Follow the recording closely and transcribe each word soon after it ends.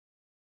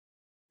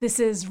This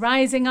is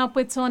Rising Up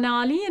with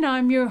Sonali, and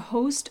I'm your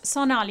host,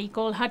 Sonali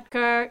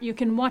Kolhatkar. You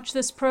can watch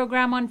this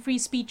program on Free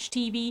Speech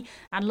TV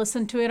and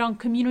listen to it on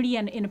community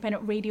and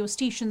independent radio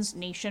stations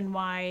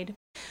nationwide.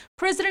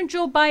 President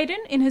Joe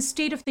Biden, in his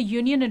State of the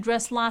Union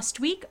address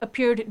last week,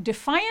 appeared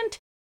defiant,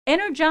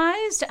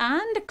 energized,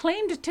 and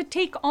claimed to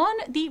take on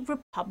the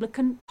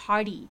Republican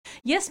Party.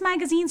 Yes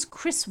Magazine's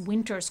Chris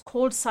Winters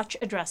called such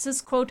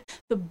addresses, quote,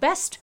 the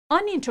best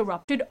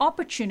uninterrupted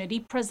opportunity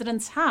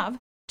presidents have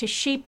to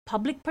shape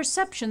public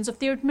perceptions of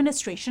their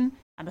administration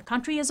and the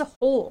country as a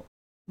whole.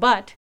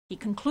 But he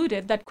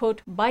concluded that,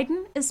 quote,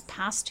 Biden is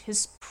past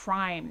his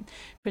prime.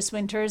 Chris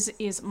Winters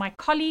is my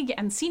colleague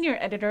and senior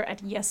editor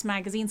at Yes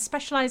Magazine,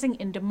 specializing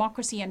in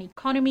democracy and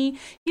economy.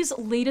 His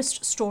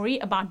latest story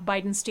about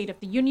Biden's State of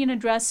the Union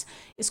address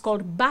is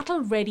called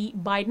Battle Ready,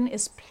 Biden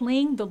is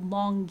Playing the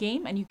Long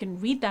Game, and you can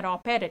read that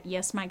op-ed at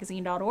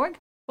yesmagazine.org.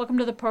 Welcome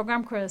to the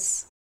program,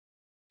 Chris.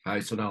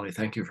 Hi, Sonali.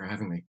 Thank you for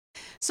having me.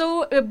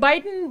 So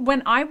Biden,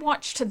 when I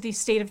watched the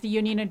State of the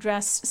Union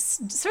address,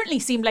 certainly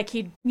seemed like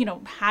he'd,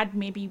 had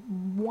maybe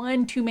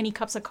one too many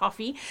cups of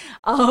coffee.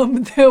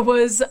 There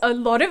was a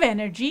lot of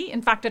energy.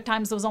 In fact, at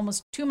times there was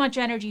almost too much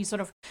energy. He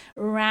sort of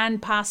ran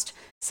past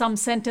some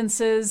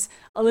sentences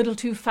a little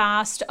too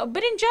fast.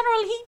 But in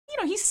general,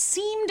 he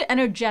seemed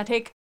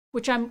energetic,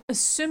 which I'm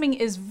assuming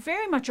is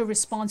very much a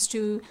response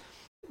to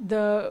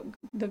the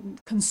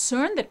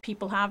concern that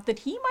people have that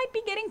he might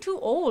be getting too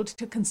old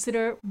to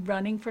consider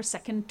running for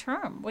second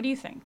term. What do you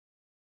think?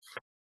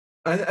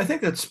 I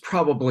think that's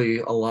probably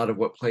a lot of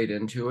what played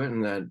into it,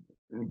 and that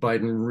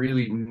Biden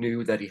really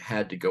knew that he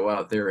had to go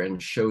out there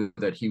and show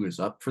that he was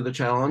up for the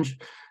challenge,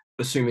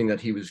 assuming that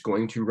he was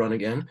going to run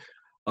again.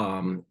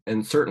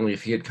 And certainly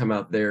if he had come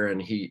out there and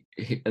he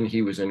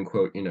was in,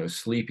 quote,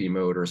 sleepy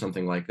mode or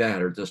something like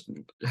that, or just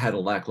had a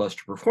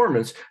lackluster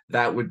performance,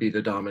 that would be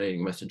the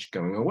dominating message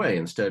going away.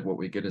 Instead, what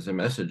we get is a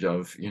message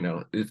of,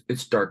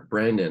 it's Dark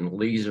Brandon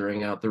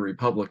lasering out the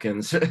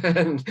Republicans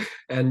and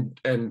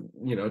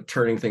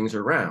turning things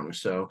around.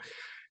 So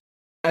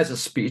as a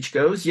speech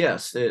goes,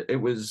 yes, it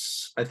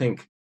was, I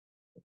think,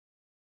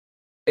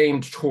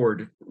 aimed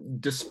toward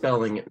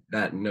dispelling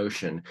that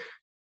notion.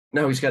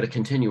 Now he's got to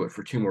continue it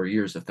for 2 more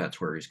years if that's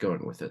where he's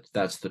going with it.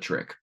 That's the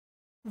trick.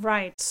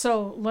 Right.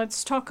 So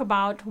let's talk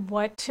about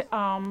what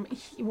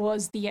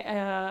was the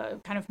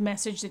kind of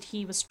message that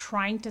he was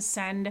trying to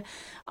send.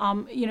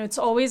 It's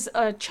always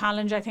a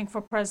challenge, I think, for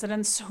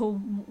presidents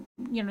who,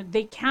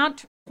 they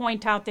can't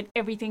point out that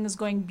everything is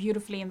going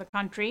beautifully in the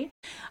country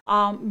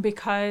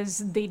because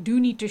they do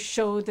need to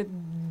show that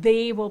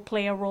they will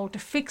play a role to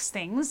fix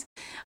things.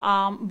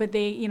 But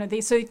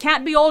so it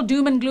can't be all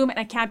doom and gloom, and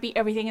it can't be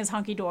everything is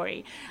hunky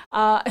dory.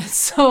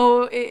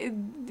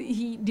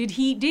 Did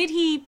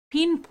he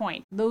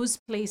pinpoint those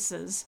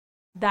places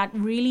that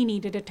really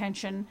needed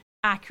attention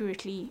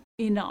accurately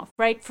enough,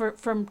 right?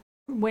 From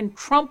when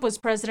Trump was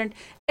president,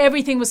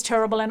 everything was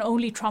terrible and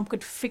only Trump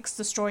could fix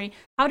the story.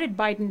 How did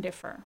Biden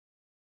differ?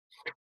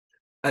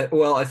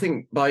 I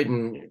think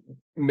Biden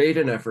made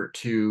an effort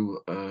to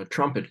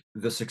trumpet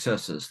the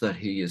successes that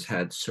he has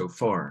had so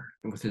far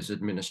with his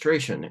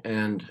administration.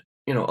 And,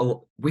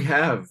 we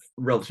have,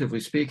 relatively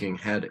speaking,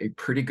 had a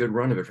pretty good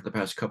run of it for the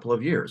past couple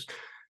of years.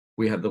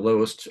 We have the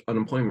lowest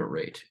unemployment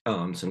rate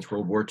since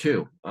World War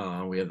II.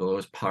 We have the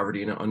lowest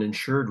poverty and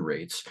uninsured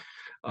rates.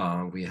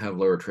 We have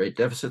lower trade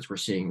deficits. We're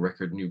seeing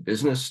record new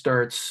business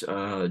starts.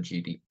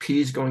 GDP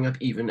is going up.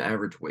 Even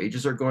average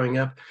wages are going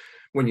up.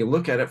 When you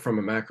look at it from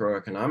a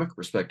macroeconomic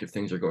perspective,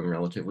 things are going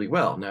relatively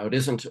well. Now, it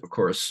isn't, of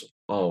course,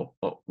 all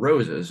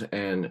roses.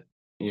 And,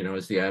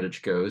 as the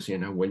adage goes,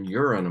 when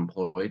you're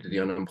unemployed, the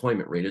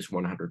unemployment rate is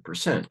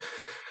 100%.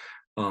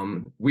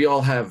 We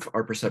all have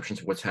our perceptions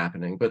of what's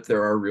happening, but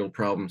there are real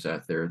problems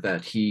out there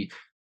that he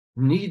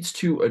needs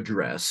to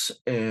address.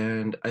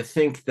 And I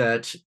think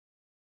that,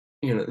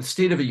 the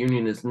State of the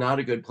Union is not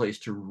a good place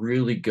to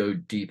really go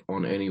deep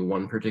on any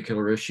one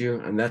particular issue.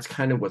 And that's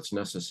kind of what's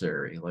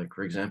necessary. Like,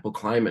 for example,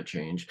 climate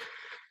change.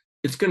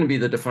 It's going to be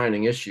the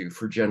defining issue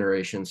for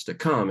generations to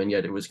come. And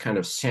yet it was kind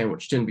of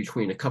sandwiched in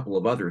between a couple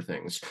of other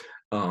things.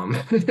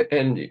 And,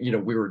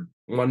 we were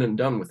one and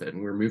done with it.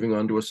 And we're moving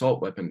on to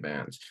assault weapon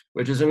bans,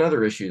 which is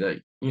another issue that,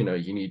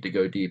 you need to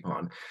go deep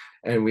on.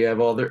 And we have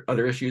all the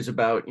other issues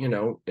about,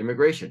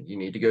 immigration. You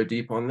need to go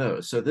deep on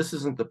those. So this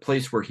isn't the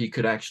place where he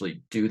could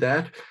actually do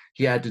that.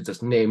 He had to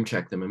just name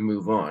check them and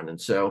move on. And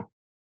so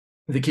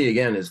the key,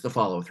 again, is the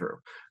follow through.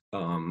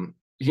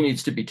 He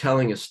needs to be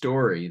telling a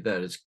story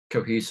that is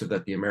cohesive,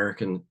 that the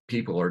American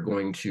people are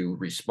going to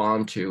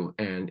respond to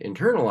and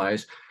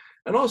internalize,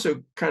 and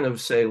also kind of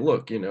say,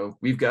 look,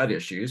 we've got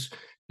issues.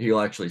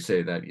 He'll actually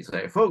say that. He'll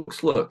say,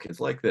 folks, look, it's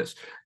like this.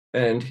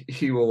 And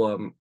he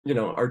will,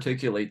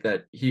 articulate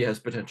that he has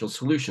potential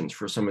solutions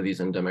for some of these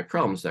endemic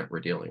problems that we're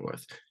dealing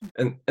with.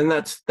 And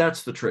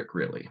that's the trick,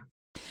 really.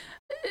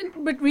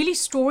 But really,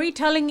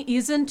 storytelling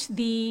isn't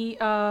the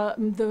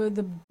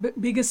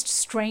biggest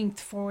strength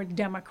for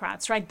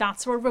Democrats, right?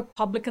 That's where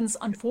Republicans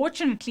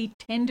unfortunately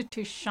tend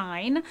to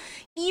shine.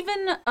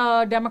 Even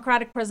a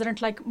Democratic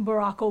president like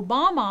Barack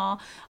Obama,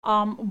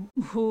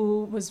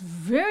 who was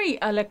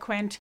very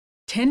eloquent,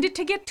 tended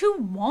to get too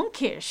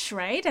wonkish,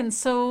 right? And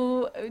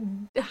so,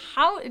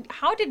 how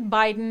did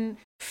Biden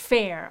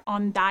fare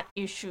on that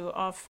issue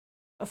of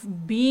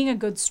being a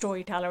good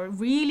storyteller,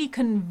 really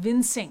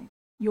convincing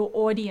your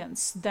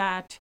audience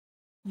that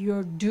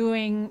you're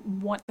doing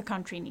what the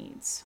country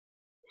needs?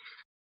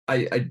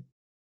 I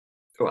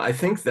I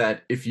think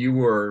that if you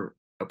were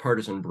a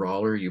partisan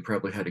brawler, you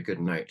probably had a good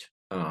night,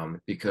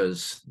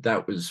 because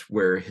that was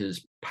where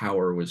his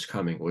power was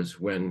coming, was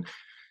when,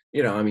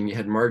 I mean, you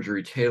had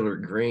Marjorie Taylor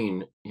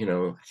Greene,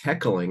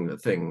 heckling the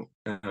thing.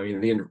 I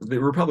mean, the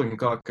Republican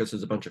caucus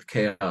is a bunch of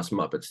chaos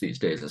Muppets these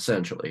days,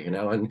 essentially,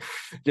 and,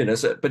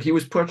 but he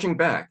was pushing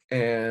back,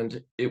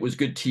 and it was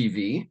good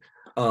TV.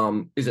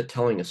 Is it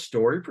telling a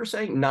story per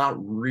se? Not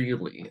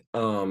really.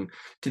 To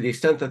the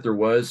extent that there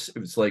was, it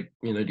was like,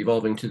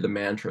 devolving to the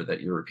mantra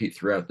that you repeat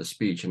throughout the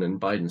speech. And in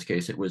Biden's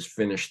case, it was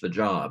finish the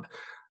job,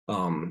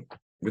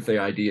 with the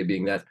idea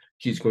being that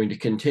he's going to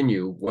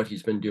continue what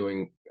he's been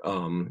doing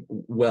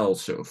well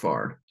so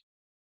far.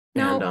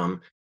 And Now,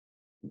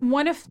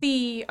 one of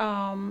the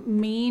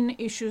main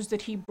issues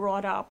that he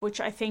brought up, which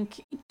I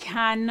think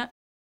can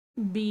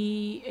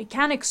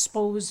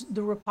expose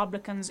the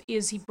Republicans,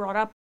 is he brought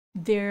up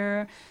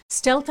their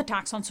stealth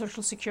attacks on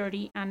Social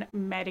Security and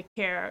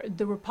Medicare.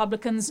 The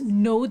Republicans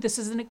know this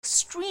is an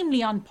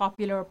extremely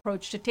unpopular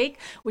approach to take,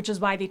 which is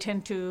why they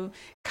tend to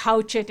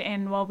couch it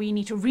in, well, we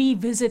need to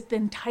revisit the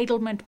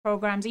entitlement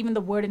programs. Even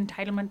the word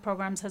entitlement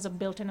programs has a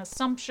built-in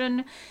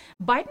assumption.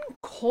 Biden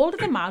called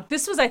them out.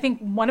 This was, I think,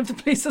 one of the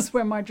places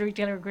where Marjorie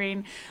Taylor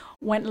Greene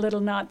went a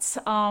little nuts,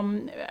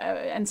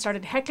 and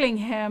started heckling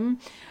him.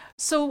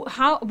 So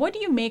what do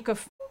you make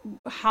of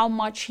how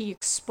much he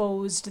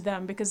exposed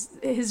them? Because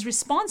his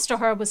response to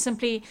her was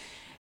simply,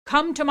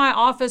 come to my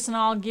office and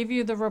I'll give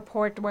you the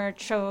report where it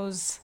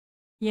shows,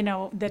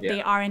 that they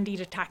yeah, are indeed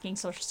attacking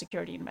Social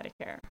Security and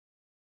Medicare.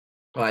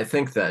 well, I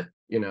think that,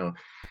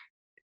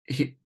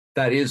 he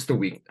that is the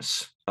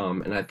weakness.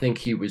 And I think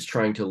he was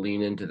trying to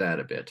lean into that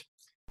a bit.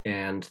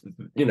 And,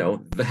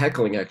 the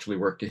heckling actually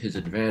worked to his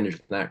advantage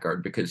in that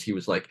regard, because he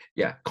was like,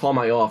 yeah, call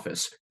my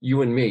office.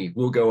 You and me,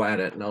 we'll go at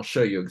it and I'll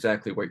show you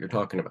exactly what you're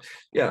talking about.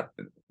 Yeah,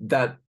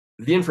 that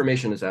the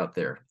information is out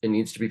there. It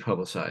needs to be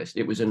publicized.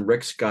 It was in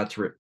Rick Scott's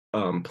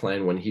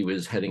plan when he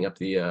was heading up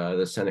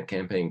the Senate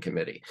campaign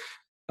committee.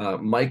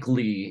 Mike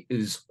Lee,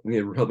 is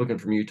the Republican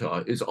from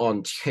Utah, is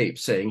on tape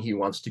saying he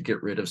wants to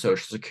get rid of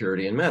Social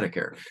Security and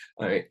Medicare.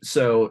 All right,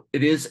 so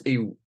it is a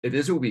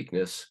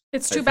weakness.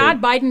 It's I too bad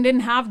think, Biden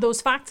didn't have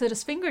those facts at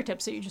his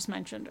fingertips that you just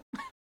mentioned.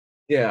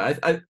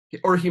 yeah,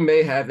 or he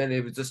may have, and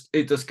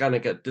it just kind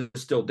of got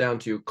distilled down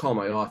to call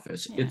my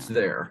office. It's Yeah.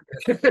 there,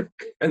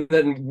 and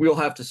then we'll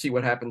have to see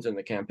what happens in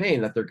the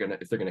campaign, that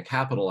if they're gonna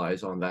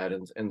capitalize on that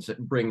and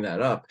bring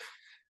that up.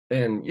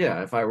 And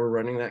yeah, if I were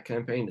running that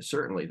campaign,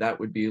 certainly that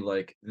would be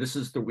like, this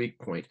is the weak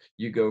point.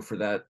 You go for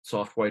that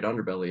soft white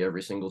underbelly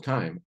every single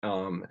time.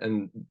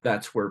 And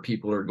that's where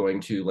people are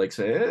going to like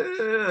say,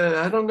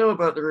 I don't know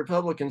about the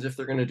Republicans if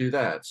they're going to do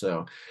that.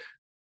 So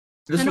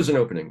this And was of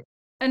an opening.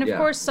 And of Yeah.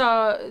 course,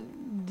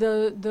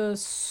 the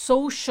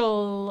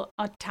social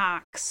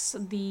attacks,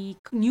 the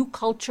new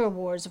culture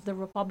wars of the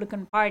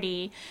Republican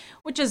Party,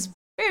 which is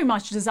very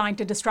much designed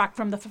to distract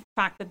from the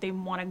fact that they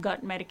want to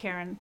gut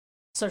Medicare and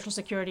Social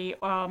Security,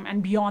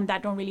 and beyond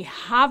that, don't really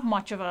have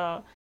much of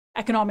a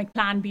economic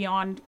plan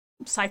beyond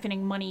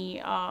siphoning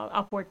money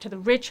upward to the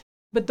rich.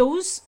 But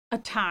those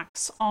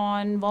attacks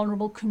on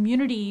vulnerable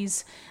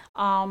communities,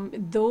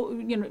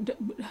 though,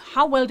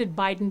 how well did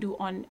Biden do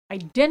on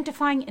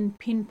identifying and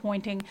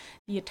pinpointing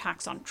the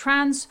attacks on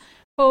trans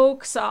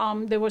folks?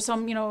 There were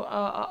some,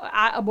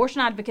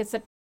 abortion advocates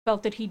that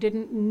felt that he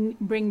didn't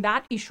bring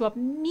that issue up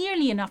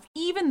nearly enough,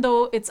 even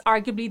though it's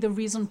arguably the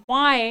reason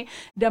why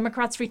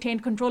Democrats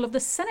retained control of the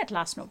Senate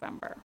last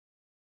November.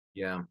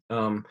 Yeah.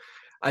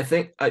 I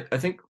think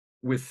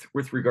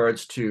with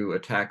regards to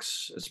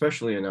attacks,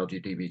 especially in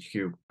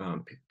LGBTQ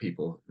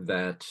people,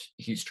 that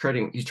he's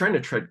trying to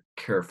tread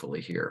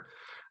carefully here.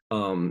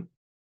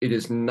 It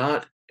is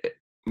not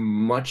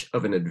much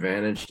of an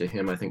advantage to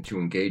him, I think, to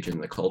engage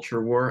in the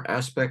culture war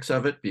aspects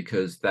of it,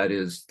 because that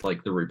is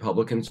like the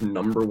Republicans'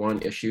 number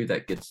one issue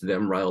that gets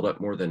them riled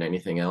up more than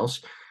anything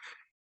else.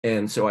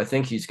 And so I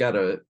think he's got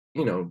to,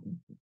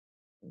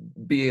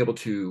 be able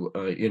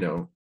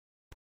to,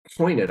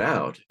 point it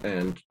out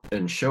and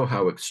show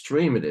how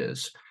extreme it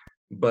is,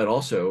 but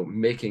also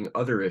making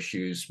other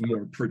issues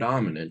more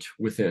predominant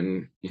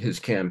within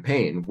his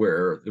campaign,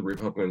 where the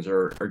Republicans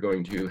are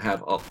going to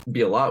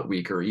be a lot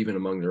weaker, even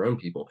among their own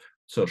people,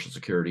 Social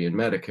Security and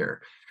Medicare.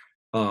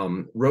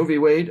 Roe v.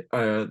 Wade,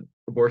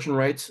 abortion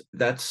rights,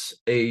 that's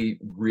a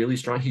really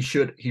strong,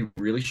 he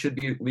really should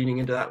be leaning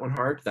into that one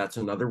hard. That's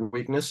another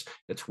weakness.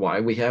 It's why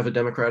we have a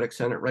Democratic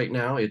Senate right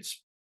now.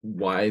 It's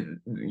why,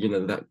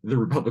 that the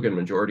Republican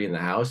majority in the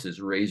House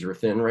is razor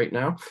thin right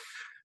now.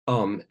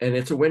 And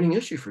it's a winning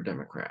issue for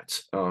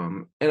Democrats.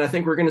 And I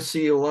think we're going to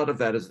see a lot of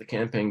that as the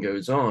campaign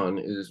goes on,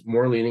 is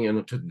more leaning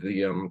into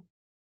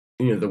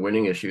the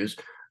winning issues: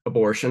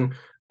 abortion,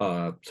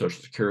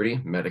 Social Security,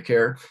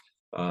 Medicare,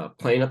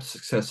 playing up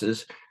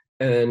successes,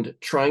 and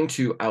trying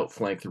to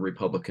outflank the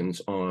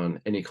Republicans on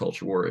any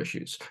culture war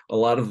issues. A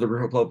lot of the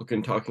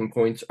Republican talking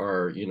points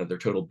are, they're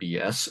total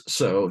BS.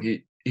 So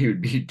he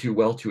would be too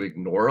well to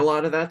ignore a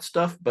lot of that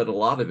stuff, but a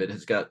lot of it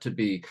has got to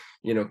be,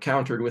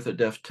 countered with a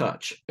deft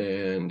touch.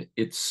 And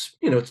it's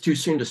too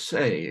soon to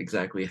say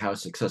exactly how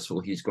successful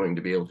he's going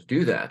to be able to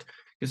do that,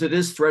 because it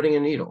is threading a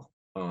needle.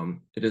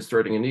 It is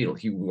threading a needle.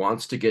 He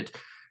wants to get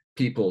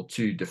people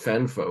to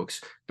defend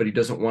folks, but he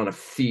doesn't want to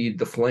feed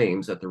the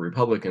flames that the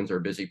Republicans are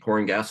busy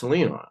pouring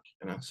gasoline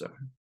on. So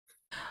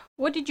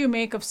what did you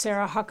make of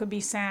Sarah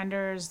Huckabee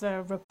Sanders,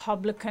 the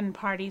Republican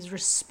Party's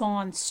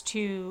response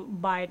to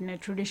Biden?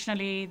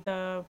 Traditionally,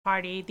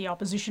 the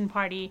opposition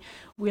party,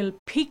 will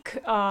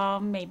pick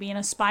maybe an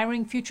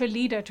aspiring future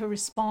leader to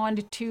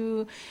respond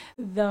to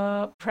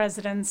the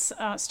president's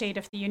State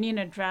of the Union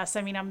address.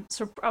 I mean,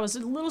 I was a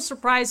little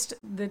surprised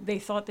that they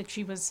thought that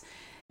she was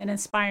an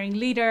inspiring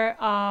leader.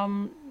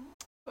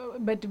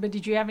 But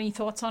did you have any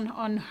thoughts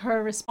on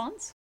her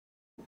response?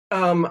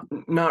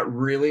 Not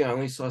really. I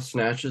only saw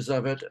snatches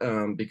of it,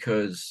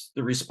 because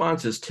the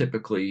response is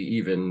typically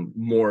even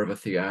more of a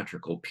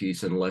theatrical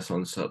piece and less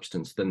on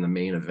substance than the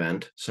main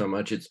event so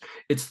much.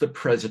 It's the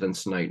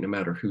president's night, no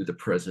matter who the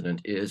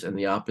president is, and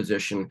the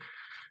opposition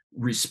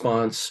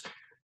response,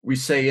 we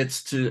say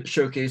it's to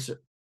showcase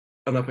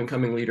an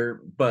up-and-coming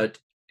leader, but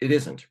it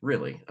isn't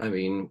really. I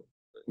mean,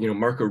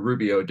 Marco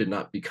Rubio did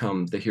not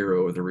become the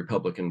hero of the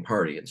Republican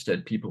Party.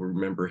 Instead, people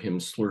remember him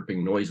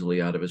slurping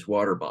noisily out of his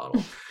water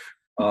bottle.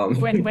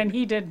 When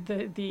he did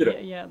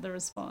the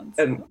response.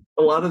 And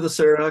a lot of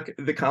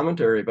the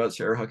commentary about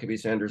Sarah Huckabee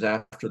Sanders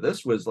after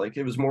this was like,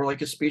 it was more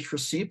like a speech for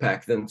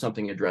CPAC than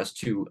something addressed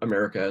to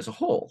America as a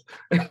whole.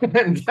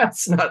 And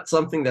that's not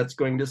something that's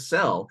going to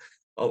sell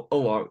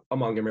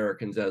among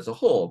Americans as a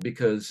whole,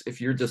 because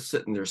if you're just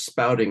sitting there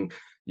spouting,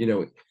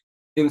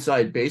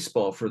 inside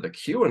baseball for the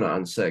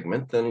QAnon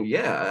segment, then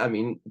yeah, I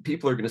mean,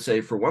 people are going to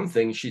say, for one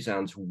thing, she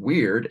sounds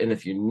weird, and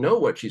if you know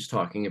what she's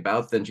talking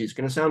about, then she's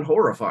going to sound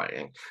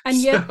horrifying. And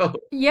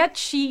yet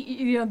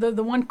she,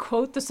 the one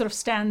quote that sort of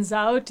stands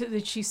out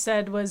that she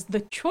said was, "The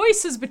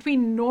choice is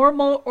between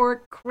normal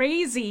or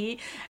crazy."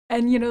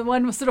 And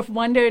one was sort of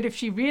wondered if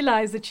she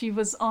realized that she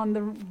was on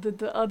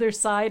the other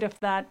side of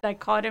that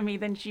dichotomy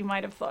than she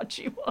might have thought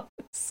she was.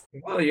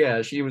 Well,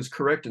 yeah, she was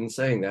correct in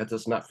saying that.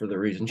 That's not for the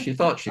reason she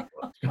thought she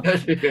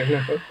was.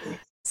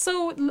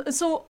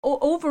 So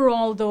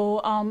overall,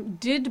 though,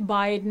 did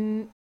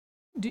Biden,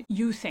 do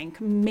you think,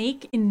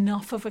 make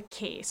enough of a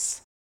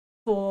case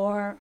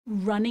for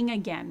running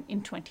again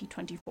in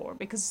 2024?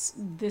 Because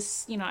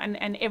this,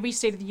 and every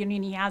State of the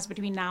Union he has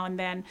between now and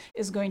then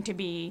is going to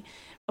be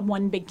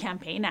one big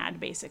campaign ad,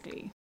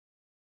 basically.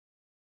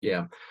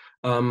 Yeah,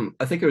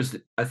 I think it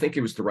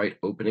was the right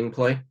opening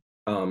play,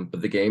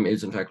 but the game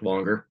is in fact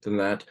longer than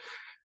that.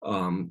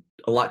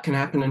 A lot can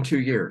happen in 2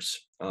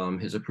 years.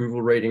 His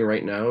approval rating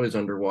right now is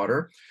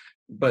underwater,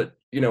 but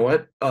you know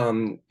what?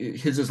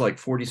 His is like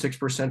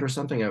 46% or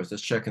something. I was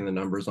just checking the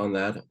numbers on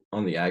that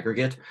on the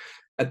aggregate.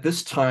 At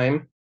this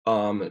time,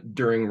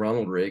 during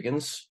Ronald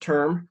Reagan's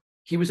term,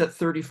 he was at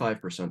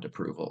 35%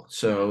 approval.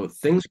 So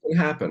things can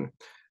happen.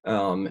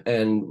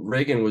 And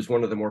Reagan was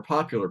one of the more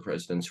popular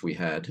presidents we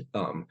had,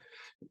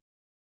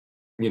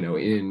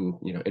 in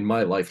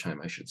my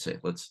lifetime, I should say.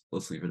 Let's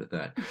leave it at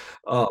that.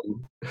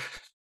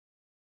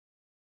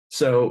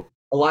 So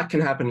a lot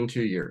can happen in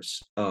 2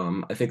 years.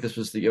 I think this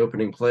was the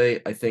opening play.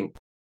 I think,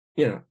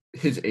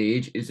 his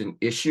age is an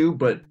issue,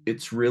 but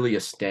it's really a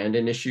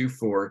stand-in issue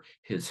for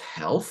his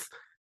health.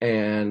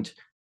 And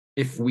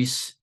if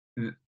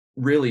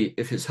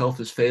if his health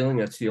is failing,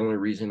 that's the only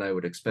reason I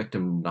would expect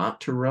him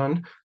not to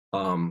run.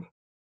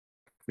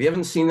 We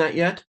haven't seen that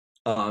yet.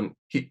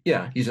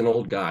 He's an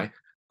old guy,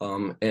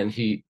 and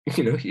he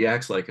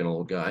acts like an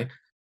old guy.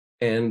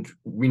 And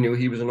we knew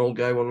he was an old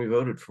guy when we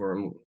voted for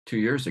him 2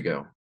 years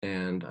ago.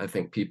 And I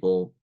think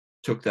people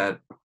took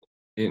that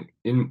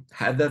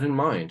had that in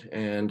mind.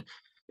 And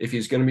if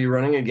he's going to be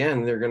running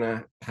again, they're going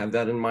to have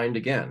that in mind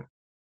again.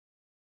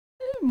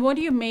 What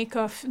do you make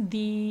of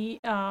the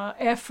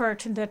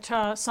effort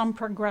that some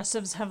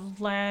progressives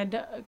have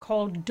led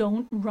called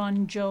Don't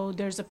Run Joe?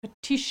 There's a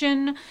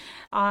petition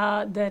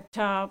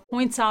that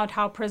points out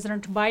how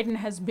President Biden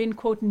has been,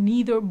 quote,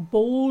 neither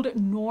bold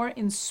nor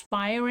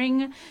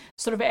inspiring.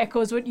 Sort of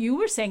echoes what you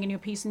were saying in your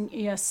piece in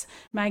ES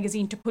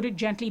Magazine. To put it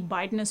gently,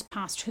 Biden is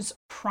past his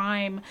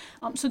prime.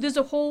 So there's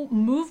a whole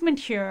movement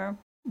here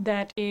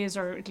that is,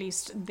 or at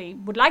least they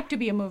would like to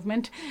be a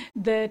movement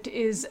that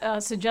is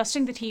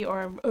suggesting that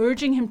or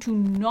urging him to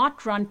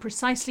not run,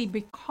 precisely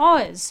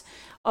because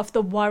of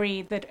the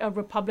worry that a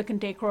Republican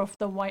takeover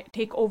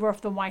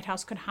of the White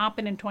House could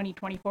happen in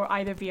 2024,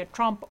 either via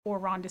Trump or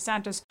Ron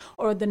DeSantis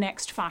or the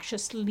next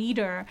fascist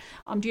leader.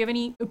 Do you have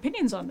any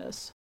opinions on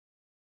this?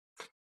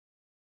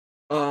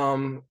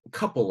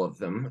 Couple of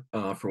them.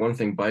 For one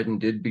thing, Biden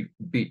did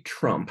beat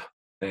Trump,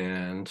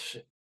 and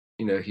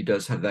he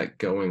does have that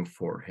going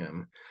for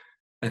him.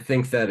 I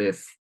think that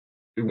if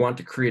we want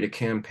to create a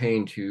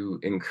campaign to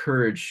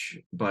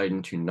encourage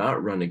Biden to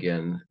not run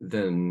again,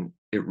 then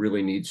it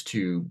really needs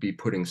to be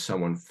putting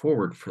someone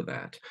forward for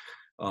that.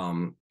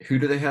 Who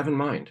do they have in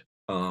mind?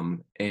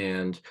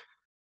 And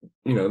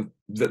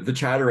the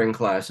chattering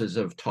classes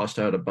have tossed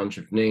out a bunch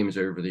of names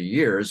over the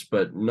years,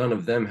 but none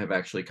of them have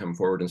actually come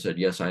forward and said,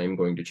 yes, I am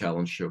going to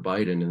challenge Joe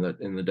Biden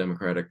in the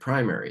Democratic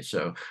primary.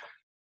 So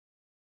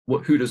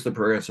who does the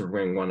progressive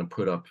wing want to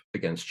put up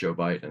against Joe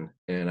Biden?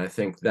 And I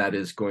think that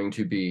is going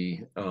to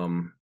be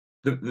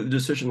the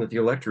decision that the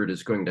electorate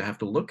is going to have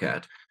to look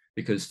at,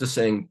 because just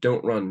saying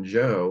don't run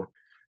Joe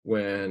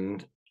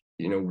when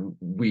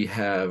we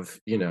have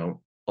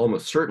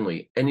almost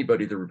certainly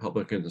anybody the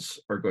Republicans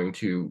are going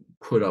to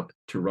put up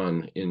to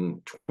run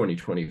in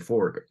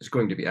 2024 is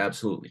going to be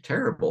absolutely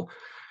terrible.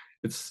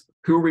 It's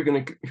who are we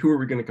going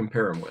to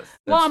compare him with?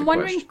 Well, I'm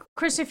wondering,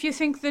 Chris, if you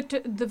think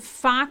that the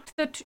fact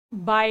that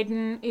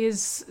Biden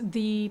is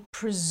the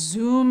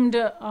presumed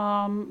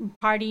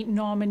party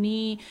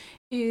nominee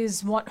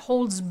is what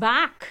holds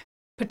back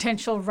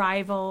potential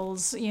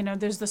rivals.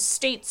 There's the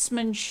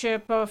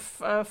statesmanship of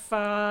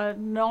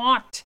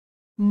not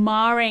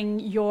marring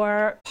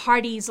your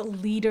party's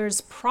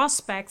leaders'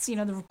 prospects. The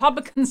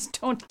Republicans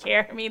don't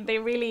care. I mean,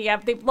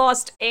 they've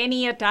lost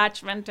any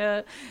attachment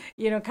to,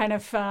 kind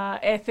of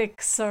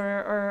ethics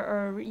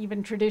or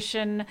even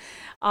tradition.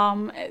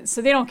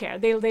 So they don't care.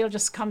 They'll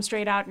just come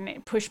straight out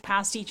and push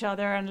past each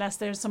other unless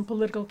there's some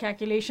political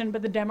calculation.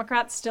 But the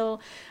Democrats still,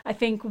 I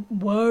think,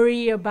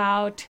 worry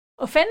about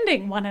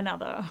offending one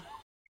another.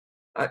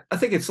 I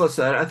think it's less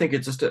that. I think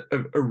it's just a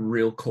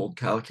real cold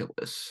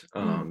calculus.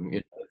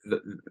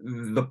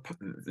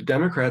 The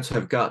Democrats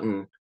have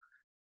gotten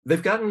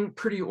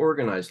pretty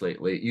organized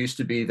lately. It used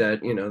to be that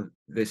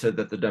they said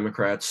that the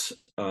Democrats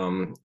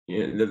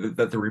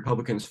that the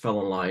Republicans fell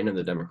in line and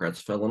the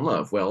Democrats fell in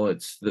love. Well,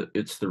 it's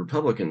the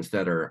Republicans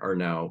that are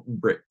now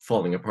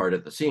falling apart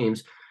at the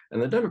seams,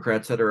 and the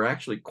Democrats that are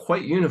actually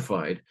quite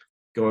unified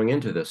going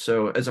into this.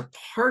 So as a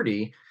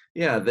party,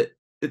 yeah,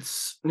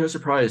 it's no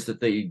surprise that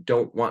they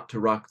don't want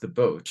to rock the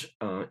boat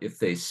if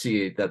they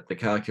see that the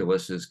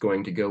calculus is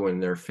going to go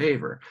in their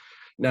favor.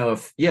 Now,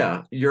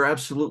 you're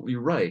absolutely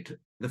right.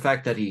 The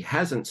fact that he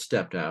hasn't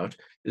stepped out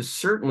is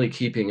certainly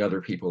keeping other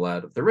people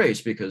out of the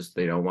race because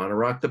they don't want to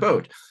rock the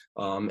boat.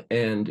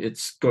 And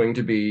it's going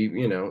to be,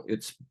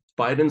 it's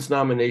Biden's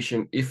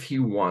nomination if he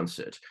wants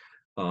it.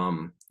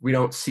 We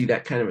don't see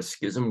that kind of a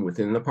schism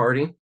within the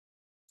party.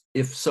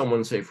 If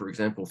someone, say, for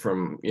example,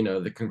 from,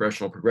 the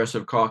Congressional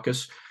Progressive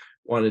Caucus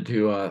wanted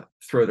to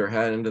throw their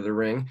hat into the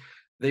ring,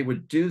 they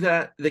would do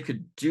that. They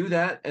could do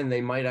that, and they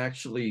might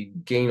actually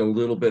gain a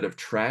little bit of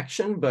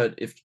traction. But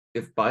if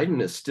Biden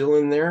is still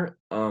in there,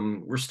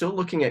 we're still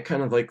looking at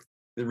kind of like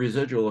the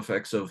residual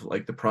effects of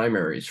like the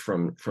primaries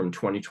from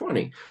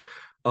 2020.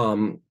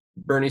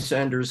 Bernie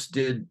Sanders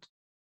did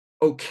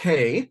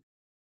okay,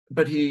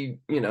 but he,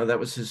 that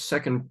was his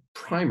second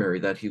primary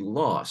that he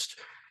lost,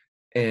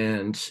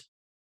 and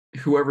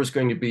whoever's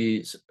going to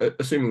be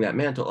assuming that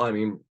mantle, I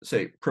mean,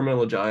 say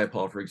Pramila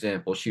Jayapal, for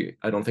example,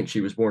 I don't think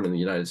she was born in the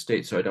United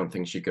States, so I don't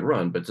think she can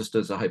run, but just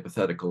as a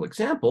hypothetical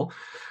example,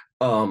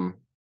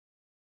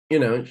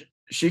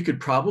 she could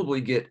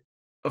probably get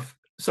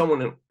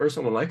someone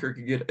like her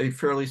could get a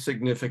fairly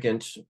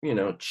significant,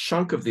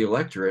 chunk of the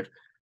electorate,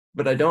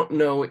 but I don't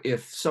know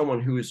if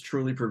someone who is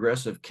truly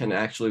progressive can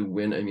actually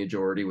win a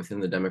majority within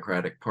the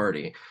Democratic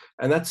Party.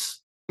 And that's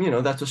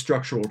a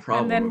structural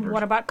problem. And then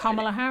what about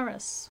Kamala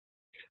Harris?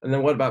 And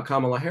then what about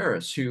Kamala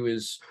Harris, who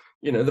is,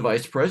 the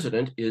vice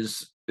president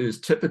is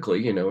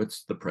typically,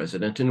 it's the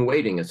president in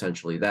waiting,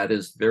 essentially. That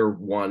is their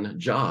one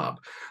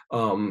job.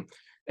 And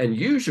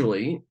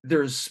usually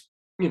there's,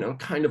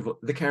 kind of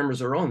the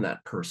cameras are on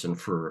that person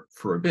for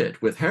a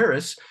bit. With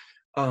Harris,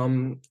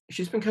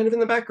 she's been kind of in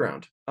the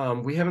background.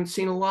 We haven't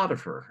seen a lot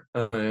of her.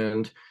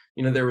 And,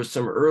 there was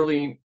some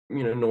early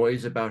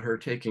noise about her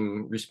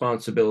taking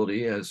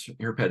responsibility as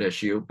her pet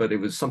issue, but it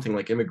was something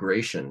like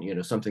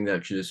immigration, something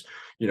that is,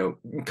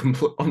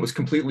 almost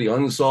completely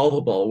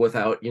unsolvable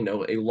without,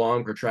 a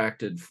long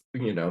protracted,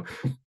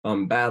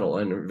 battle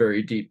and a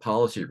very deep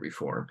policy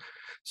reform.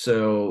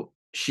 So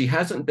she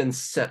hasn't been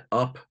set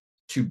up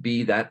to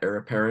be that heir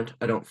apparent,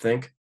 I don't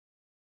think.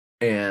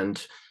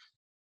 And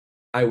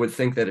I would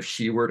think that if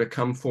she were to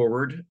come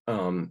forward,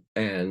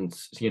 and,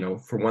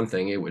 for one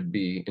thing, it would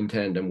be in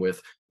tandem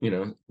with,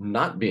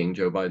 not being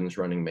Joe Biden's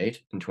running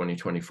mate in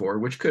 2024,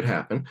 which could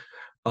happen,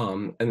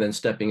 and then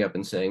stepping up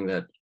and saying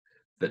that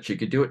she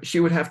could do it, she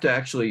would have to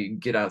actually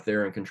get out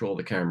there and control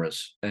the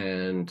cameras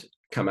and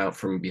come out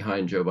from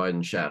behind Joe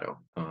Biden's shadow.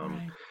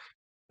 Right.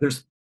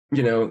 There's,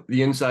 the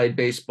inside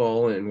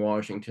baseball in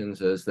Washington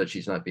says that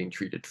she's not being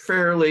treated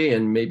fairly,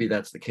 and maybe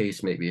that's the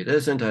case, maybe it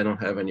isn't. I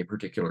don't have any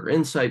particular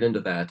insight into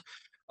that.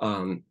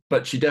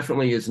 But she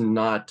definitely is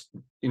not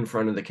in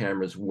front of the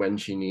cameras when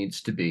she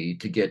needs to be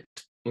to get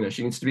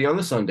she needs to be on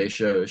the Sunday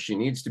show. She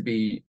needs to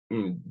be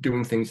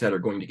doing things that are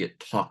going to get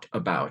talked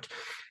about,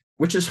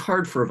 which is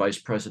hard for a vice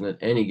president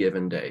any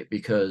given day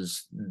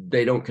because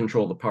they don't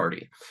control the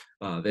party.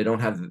 They don't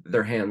have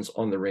their hands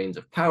on the reins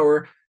of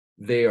power.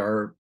 They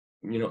are,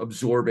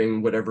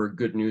 absorbing whatever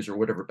good news or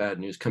whatever bad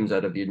news comes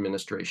out of the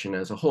administration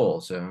as a whole.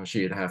 So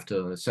she'd have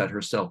to set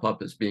herself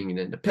up as being an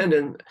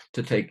independent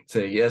to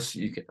say, yes,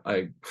 you can.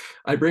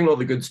 I bring all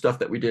the good stuff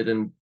that we did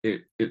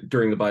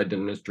during the Biden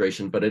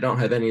administration, but I don't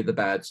have any of the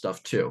bad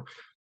stuff too.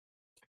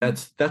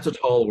 That's a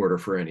tall order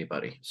for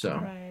anybody. So.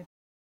 Right.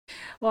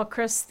 Well,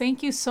 Chris,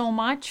 thank you so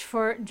much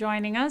for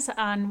joining us,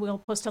 and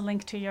we'll post a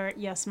link to your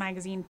Yes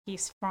Magazine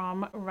piece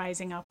from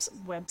Rising Up's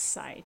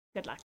website.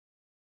 Good luck.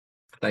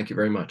 Thank you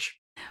very much.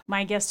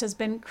 My guest has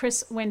been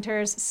Chris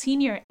Winters,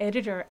 senior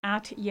editor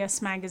at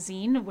Yes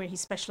Magazine, where he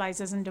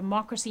specializes in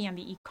democracy and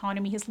the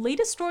economy. His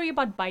latest story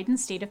about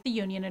Biden's State of the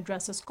Union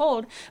address is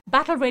called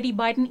Battle Ready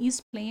Biden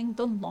is Playing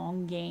the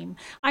Long Game.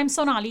 I'm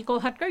Sonali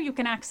Kolhatkar. You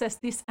can access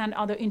this and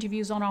other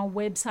interviews on our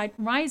website,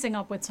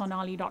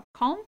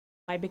 risingupwithsonali.com.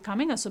 By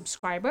becoming a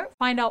subscriber.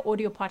 Find our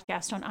audio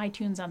podcast on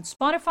iTunes and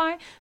Spotify.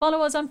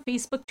 Follow us on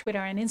Facebook,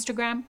 Twitter, and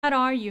Instagram at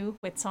RU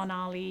with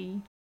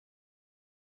Sonali.